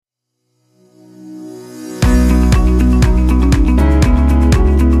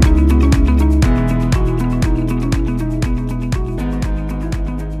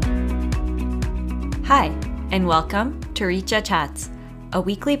and welcome to Richa Chats, a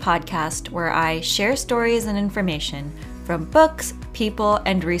weekly podcast where I share stories and information from books, people,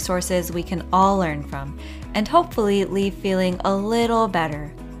 and resources we can all learn from, and hopefully leave feeling a little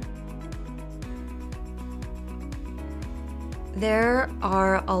better. There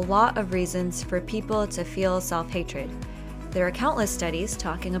are a lot of reasons for people to feel self-hatred. There are countless studies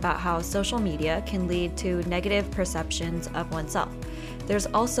talking about how social media can lead to negative perceptions of oneself. There's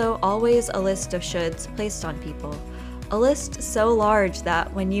also always a list of shoulds placed on people. A list so large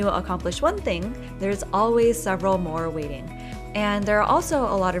that when you accomplish one thing, there's always several more waiting. And there are also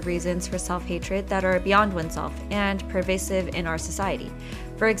a lot of reasons for self-hatred that are beyond oneself and pervasive in our society.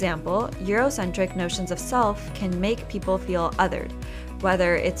 For example, Eurocentric notions of self can make people feel othered.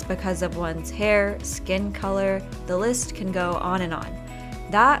 Whether it's because of one's hair, skin color, the list can go on and on.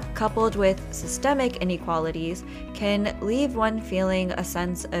 That, coupled with systemic inequalities, can leave one feeling a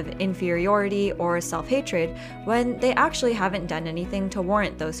sense of inferiority or self-hatred when they actually haven't done anything to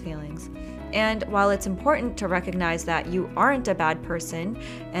warrant those feelings. And while it's important to recognize that you aren't a bad person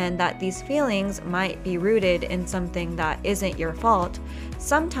and that these feelings might be rooted in something that isn't your fault,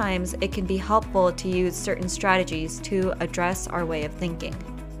 sometimes it can be helpful to use certain strategies to address our way of thinking.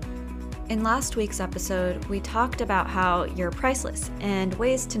 In last week's episode, we talked about how you're priceless and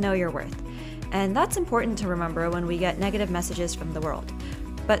ways to know your worth. And that's important to remember when we get negative messages from the world.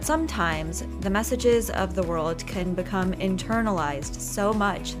 But sometimes the messages of the world can become internalized so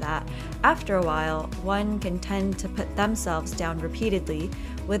much that after a while, one can tend to put themselves down repeatedly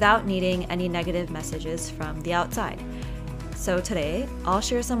without needing any negative messages from the outside. So today, I'll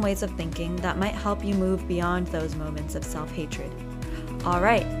share some ways of thinking that might help you move beyond those moments of self-hatred. All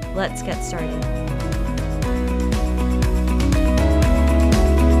right, let's get started.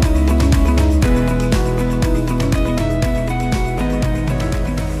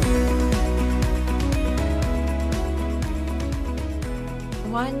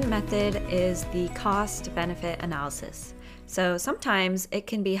 One method is the cost-benefit analysis. So sometimes it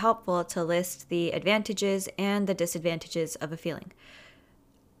can be helpful to list the advantages and the disadvantages of a feeling.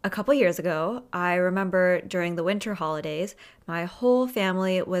 A couple years ago, I remember during the winter holidays, my whole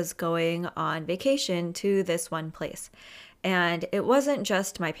family was going on vacation to this one place. And it wasn't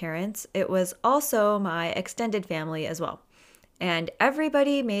just my parents, it was also my extended family as well. And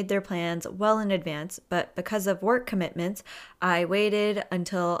everybody made their plans well in advance, but because of work commitments, I waited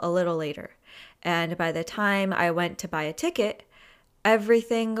until a little later. And by the time I went to buy a ticket,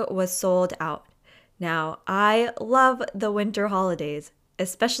 everything was sold out. Now, I love the winter holidays,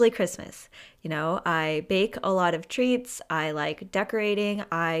 especially Christmas. I bake a lot of treats, I like decorating,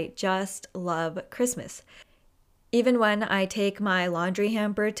 I just love Christmas. Even when I take my laundry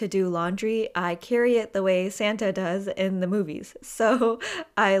hamper to do laundry, I carry it the way Santa does in the movies. So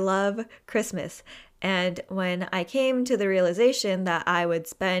I love Christmas. And when I came to the realization that I would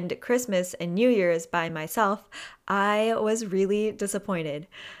spend Christmas and New Year's by myself, I was really disappointed.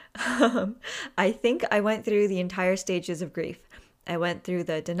 I think I went through the entire stages of grief. I went through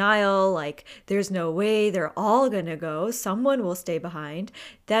the denial, like, there's no way they're all gonna go, someone will stay behind.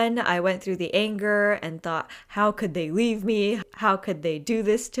 Then I went through the anger and thought, how could they leave me? How could they do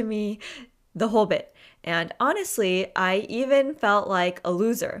this to me? The whole bit. And honestly, I even felt like a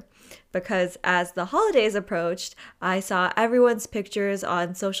loser. Because as the holidays approached, I saw everyone's pictures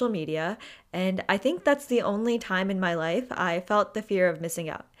on social media, and I think that's the only time in my life I felt the fear of missing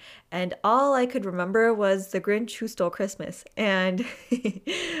out. And all I could remember was the Grinch Who Stole Christmas, and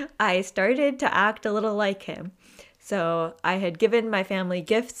I started to act a little like him. So I had given my family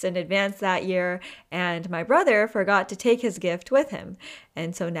gifts in advance that year, and my brother forgot to take his gift with him.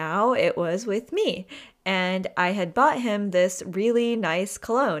 And so now it was with me. And I had bought him this really nice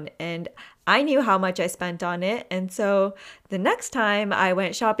cologne, and I knew how much I spent on it. And so the next time I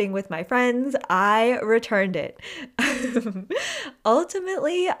went shopping with my friends, I returned it.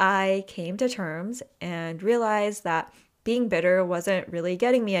 Ultimately, I came to terms and realized that being bitter wasn't really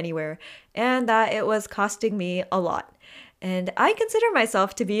getting me anywhere, and that it was costing me a lot. And I consider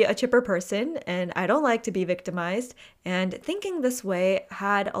myself to be a chipper person, and I don't like to be victimized, and thinking this way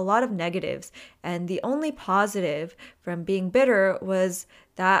had a lot of negatives, and the only positive from being bitter was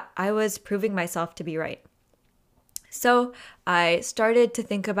that I was proving myself to be right. So I started to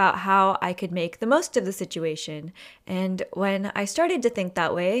think about how I could make the most of the situation. And when I started to think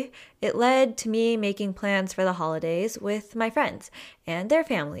that way, it led to me making plans for the holidays with my friends and their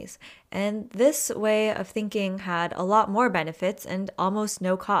families. And this way of thinking had a lot more benefits and almost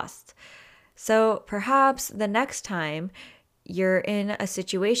no costs. So perhaps the next time you're in a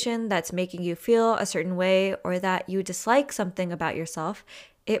situation that's making you feel a certain way or that you dislike something about yourself,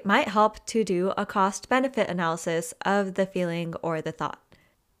 it might help to do a cost-benefit analysis of the feeling or the thought.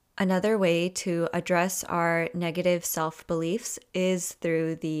 Another way to address our negative self-beliefs is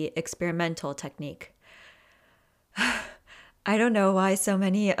through the experimental technique. I don't know why so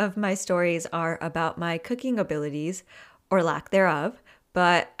many of my stories are about my cooking abilities, or lack thereof,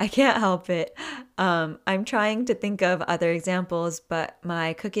 but I can't help it. I'm trying to think of other examples, but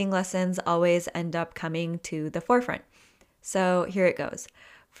my cooking lessons always end up coming to the forefront. So here it goes.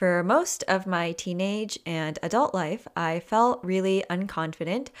 For most of my teenage and adult life, I felt really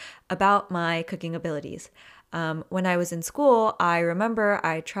unconfident about my cooking abilities. When I was in school, I remember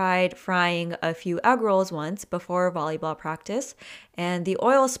I tried frying a few egg rolls once before volleyball practice, and the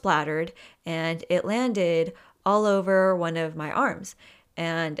oil splattered and it landed all over one of my arms.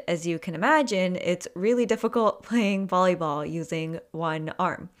 And as you can imagine, it's really difficult playing volleyball using one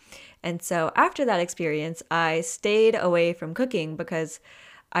arm. And so after that experience, I stayed away from cooking because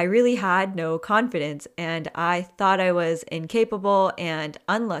I really had no confidence and I thought I was incapable and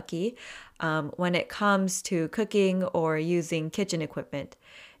unlucky when it comes to cooking or using kitchen equipment.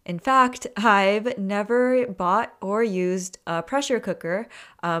 In fact, I've never bought or used a pressure cooker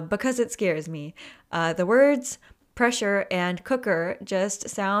because it scares me. The words pressure and cooker just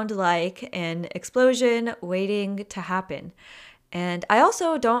sound like an explosion waiting to happen. And I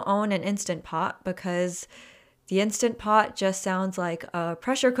also don't own an Instant Pot because the Instant Pot just sounds like a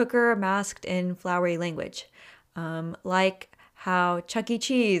pressure cooker masked in flowery language. Like how Chuck E.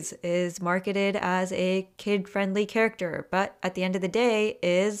 Cheese is marketed as a kid-friendly character, but at the end of the day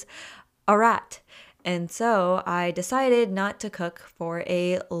is a rat. And so I decided not to cook for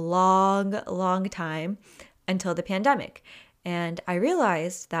a long time until the pandemic. And I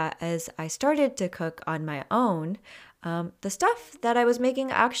realized that as I started to cook on my own, the stuff that I was making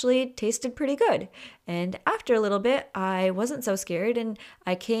actually tasted pretty good. And after a little bit, I wasn't so scared and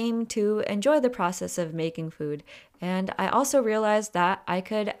I came to enjoy the process of making food. And I also realized that I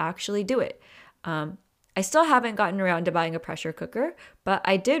could actually do it. I still haven't gotten around to buying a pressure cooker, but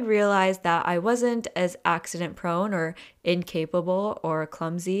I did realize that I wasn't as accident prone or incapable or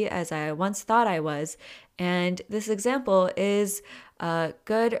clumsy as I once thought I was. And this example is a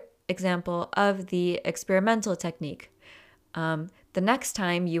good example of the experimental technique. The next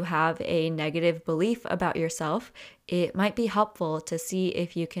time you have a negative belief about yourself, it might be helpful to see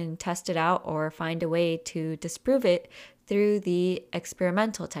if you can test it out or find a way to disprove it through the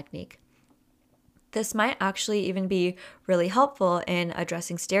experimental technique. This might actually even be really helpful in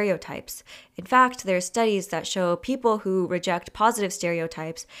addressing stereotypes. In fact, there are studies that show people who reject positive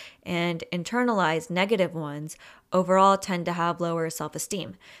stereotypes and internalize negative ones overall tend to have lower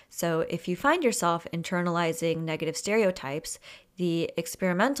self-esteem. So if you find yourself internalizing negative stereotypes, the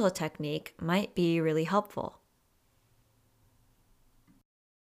experimental technique might be really helpful.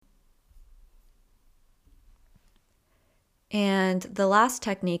 And the last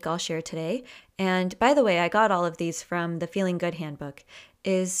technique I'll share today, and by the way, I got all of these from the Feeling Good Handbook,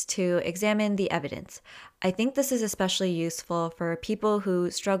 is to examine the evidence. I think this is especially useful for people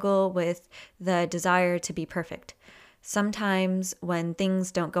who struggle with the desire to be perfect. Sometimes when things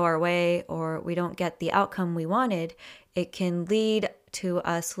don't go our way or we don't get the outcome we wanted, it can lead to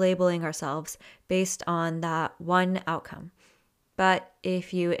us labeling ourselves based on that one outcome. But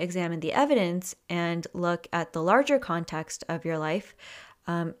if you examine the evidence and look at the larger context of your life,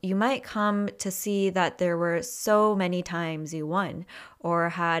 you might come to see that there were so many times you won or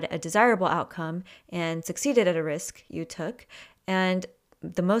had a desirable outcome and succeeded at a risk you took. And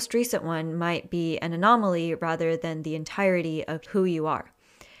the most recent one might be an anomaly rather than the entirety of who you are.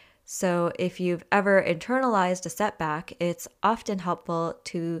 So if you've ever internalized a setback, it's often helpful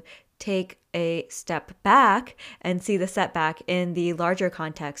to take a step back and see the setback in the larger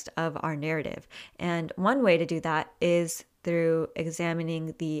context of our narrative. And one way to do that is through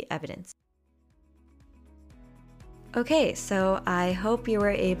examining the evidence. Okay, so I hope you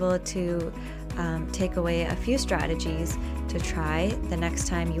were able to take away a few strategies to try the next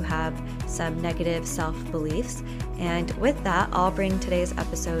time you have some negative self-beliefs. And with that, I'll bring today's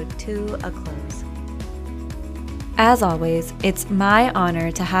episode to a close. As always, it's my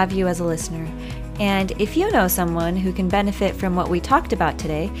honor to have you as a listener. And if you know someone who can benefit from what we talked about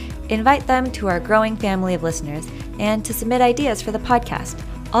today, invite them to our growing family of listeners and to submit ideas for the podcast.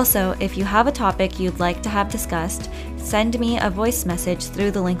 Also, if you have a topic you'd like to have discussed, send me a voice message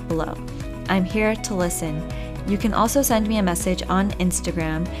through the link below. I'm here to listen. You can also send me a message on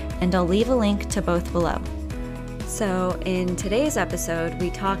Instagram, and I'll leave a link to both below. So, in today's episode, we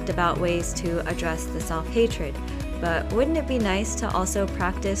talked about ways to address the self-hatred, but wouldn't it be nice to also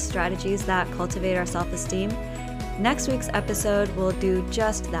practice strategies that cultivate our self-esteem? Next week's episode will do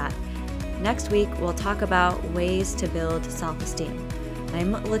just that. Next week, we'll talk about ways to build self-esteem.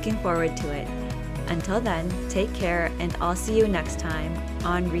 I'm looking forward to it. Until then, take care, and I'll see you next time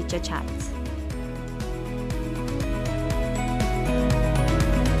on Richa Chats.